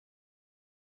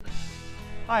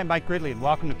Hi, I'm Mike Ridley and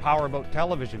welcome to Powerboat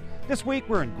Television. This week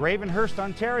we're in Gravenhurst,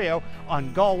 Ontario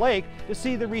on Gull Lake to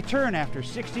see the return after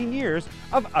 16 years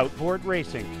of outboard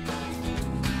racing.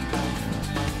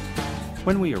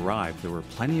 When we arrived, there were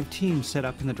plenty of teams set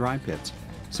up in the dry pits,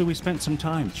 so we spent some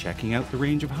time checking out the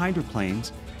range of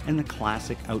hydroplanes and the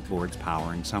classic outboards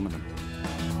powering some of them.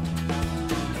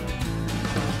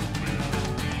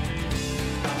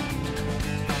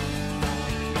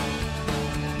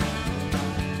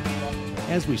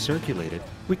 As we circulated,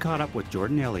 we caught up with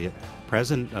Jordan Elliott,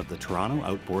 president of the Toronto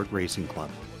Outboard Racing Club.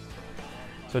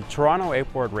 So Toronto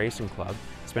Outboard Racing Club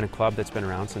has been a club that's been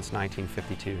around since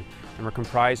 1952, and we're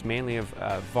comprised mainly of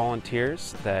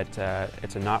volunteers. It's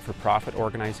a not-for-profit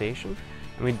organization,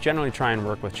 and we generally try and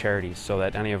work with charities so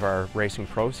that any of our racing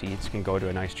proceeds can go to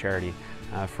a nice charity.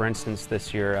 For instance,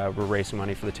 this year we're raising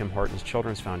money for the Tim Hortons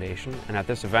Children's Foundation, and at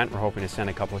this event we're hoping to send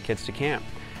a couple of kids to camp.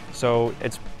 So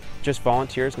it's just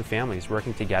volunteers and families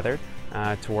working together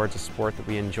towards a sport that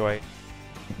we enjoy.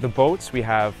 The boats, we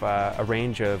have a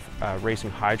range of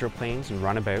racing hydroplanes and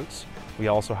runnabouts. We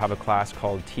also have a class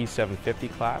called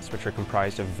T750 class, which are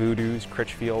comprised of Voodoos,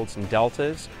 Critchfields, and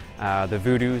Deltas. The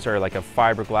Voodoos are like a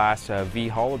fiberglass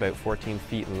V-hull, about 14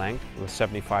 feet in length, with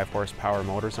 75 horsepower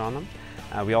motors on them.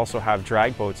 We also have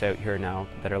drag boats out here now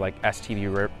that are like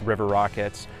STV River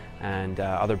Rockets, and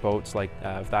other boats like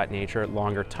of that nature,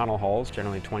 longer tunnel hulls,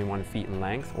 generally 21 feet in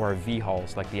length, or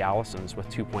V-hulls like the Allisons with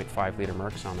 2.5 liter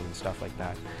Mercs on them and stuff like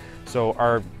that. So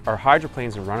our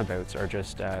hydroplanes and runabouts are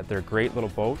just, they're great little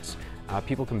boats.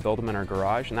 People can build them in our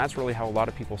garage, and that's really how a lot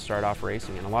of people start off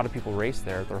racing, and a lot of people race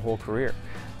there their whole career.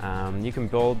 You can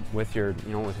build with your, with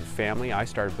your family. I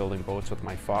started building boats with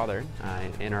my father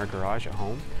in our garage at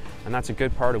home. And that's a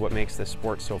good part of what makes this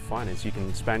sport so fun, is you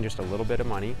can spend just a little bit of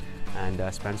money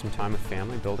and spend some time with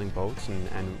family building boats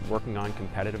and working on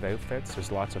competitive outfits.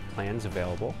 There's lots of plans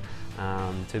available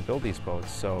to build these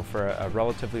boats. So for a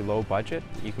relatively low budget,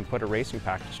 you can put a racing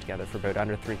package together for about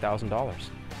under $3,000.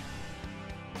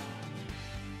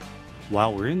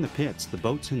 While we're in the pits, the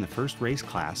boats in the first race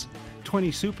class, 20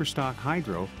 Superstock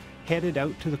Hydro, headed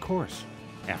out to the course.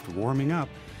 After warming up,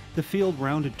 the field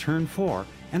rounded turn 4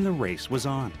 and the race was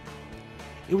on.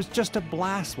 It was just a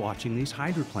blast watching these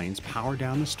hydroplanes power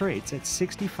down the straights at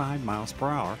 65 miles per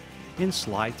hour and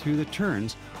slide through the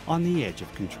turns on the edge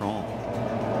of control.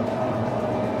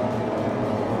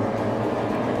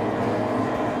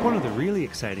 One of the really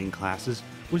exciting classes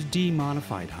was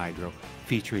D-modified hydro,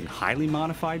 featuring highly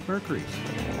modified Mercuries.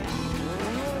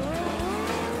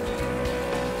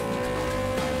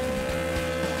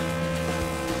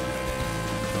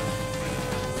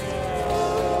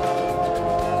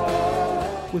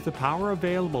 With the power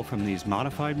available from these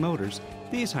modified motors,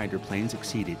 these hydroplanes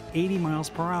exceeded 80 miles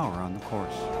per hour on the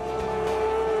course.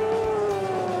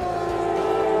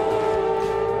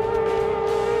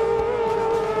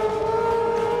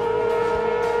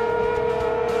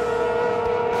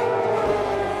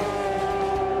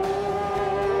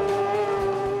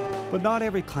 But not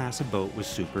every class of boat was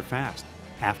super fast.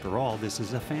 After all, this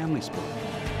is a family sport.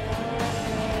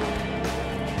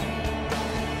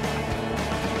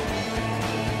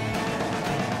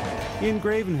 In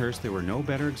Gravenhurst, there were no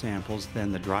better examples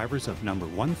than the drivers of number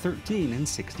 113 and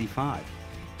 65,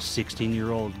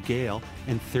 16-year-old Gail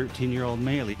and 13-year-old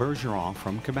Maëlie Bergeron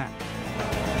from Quebec.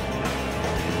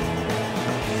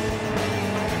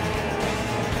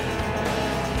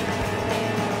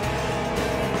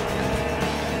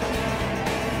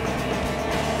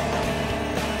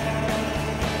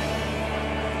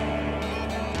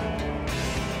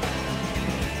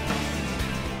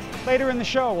 Later in the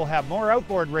show, we'll have more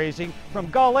outboard racing from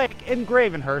Gull Lake in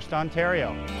Gravenhurst,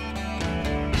 Ontario.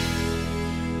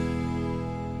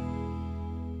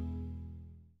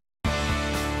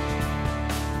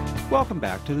 Welcome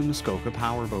back to the Muskoka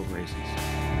Powerboat Races.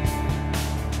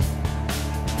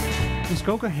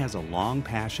 Muskoka has a long,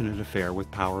 passionate affair with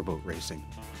powerboat racing.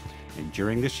 And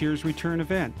during this year's return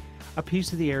event, a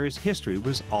piece of the area's history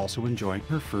was also enjoying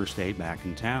her first day back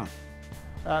in town.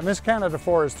 Miss Canada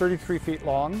 4 is 33 feet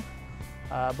long,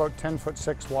 about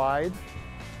 10'6" wide,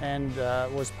 and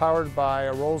was powered by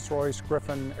a Rolls-Royce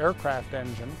Griffon aircraft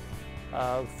engine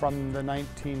from the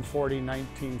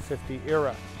 1940-1950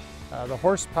 era. The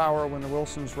horsepower when the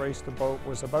Wilsons raced the boat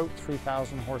was about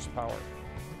 3,000 horsepower.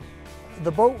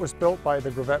 The boat was built by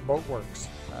the Gravenhurst Boat Works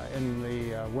in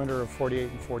the winter of 48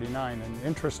 and 49, and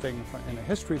interesting in a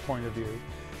history point of view,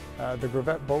 the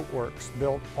Gravenhurst Boat Works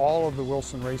built all of the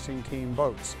Wilson Racing Team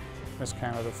boats. Miss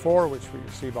Canada 4, which we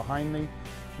see behind me,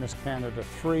 Miss Canada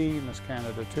 3, Miss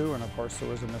Canada 2, and of course there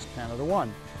was a Miss Canada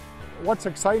 1. what's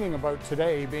exciting about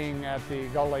today being at the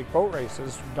Gull Lake Boat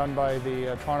Races done by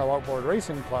the Toronto Outboard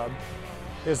Racing Club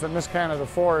is that Miss Canada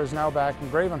 4 is now back in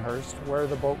Gravenhurst, where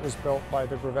the boat was built by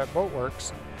the Gravet Boat Works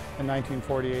in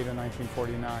 1948 and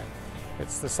 1949.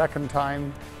 It's the second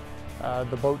time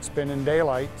the boat's been in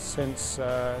daylight since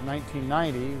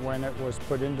 1990, when it was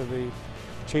put into the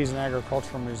Cheese and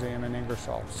Agricultural Museum in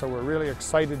Ingersoll. So we're really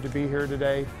excited to be here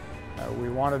today. We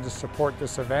wanted to support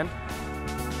this event.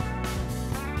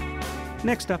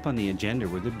 Next up on the agenda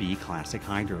were the B Classic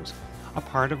Hydros, a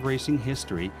part of racing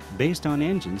history based on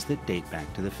engines that date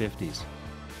back to the 50s.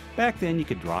 Back then you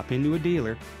could drop into a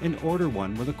dealer and order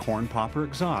one with a corn popper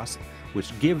exhaust,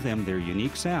 which give them their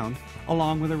unique sound,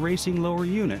 along with a racing lower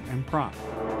unit and prop.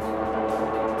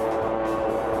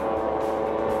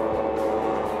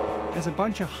 As a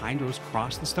bunch of Hydros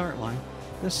crossed the start line,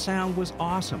 the sound was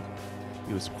awesome.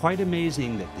 It was quite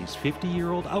amazing that these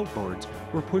 50-year-old outboards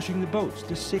were pushing the boats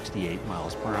to 68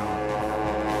 miles per hour.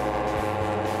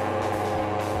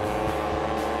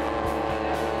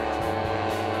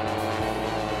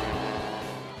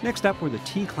 Next up were the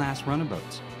T-Class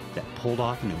Runnabouts that pulled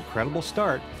off an incredible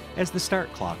start as the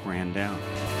start clock ran down.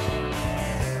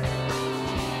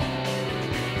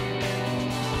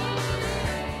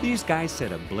 These guys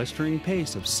set a blistering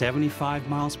pace of 75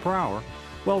 miles per hour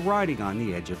while riding on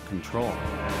the edge of control.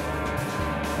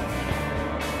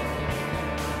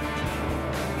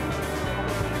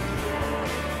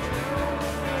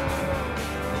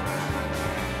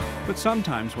 But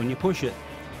sometimes when you push it,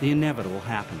 the inevitable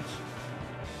happens.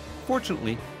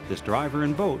 Fortunately, this driver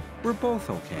and boat were both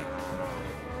okay.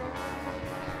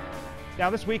 Now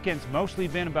this weekend's mostly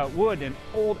been about wood and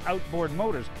old outboard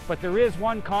motors, but there is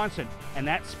one constant, and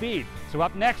that's speed. So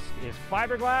up next is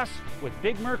fiberglass with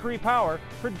big mercury power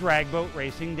for drag boat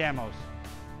racing demos.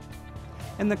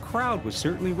 And the crowd was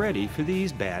certainly ready for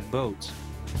these bad boats.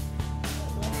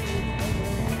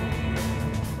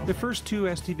 The first two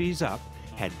STVs up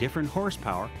had different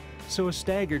horsepower, so a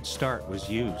staggered start was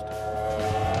used.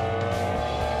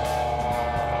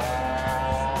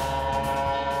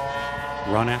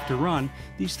 Run after run,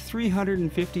 these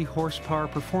 350 horsepower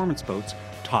performance boats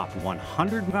topped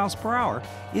 100 miles per hour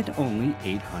in only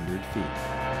 800 feet.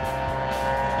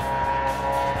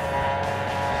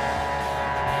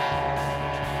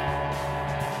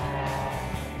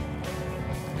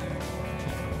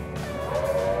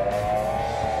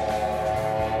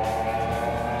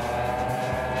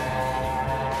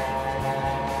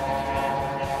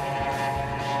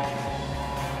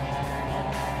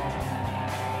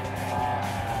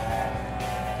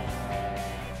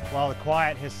 Well, the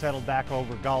quiet has settled back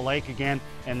over Gull Lake again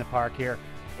in the park here.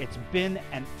 It's been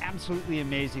an absolutely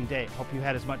amazing day. Hope you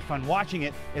had as much fun watching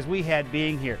it as we had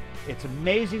being here. It's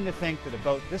amazing to think that a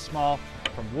boat this small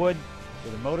from wood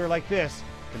with a motor like this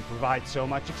can provide so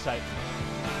much excitement.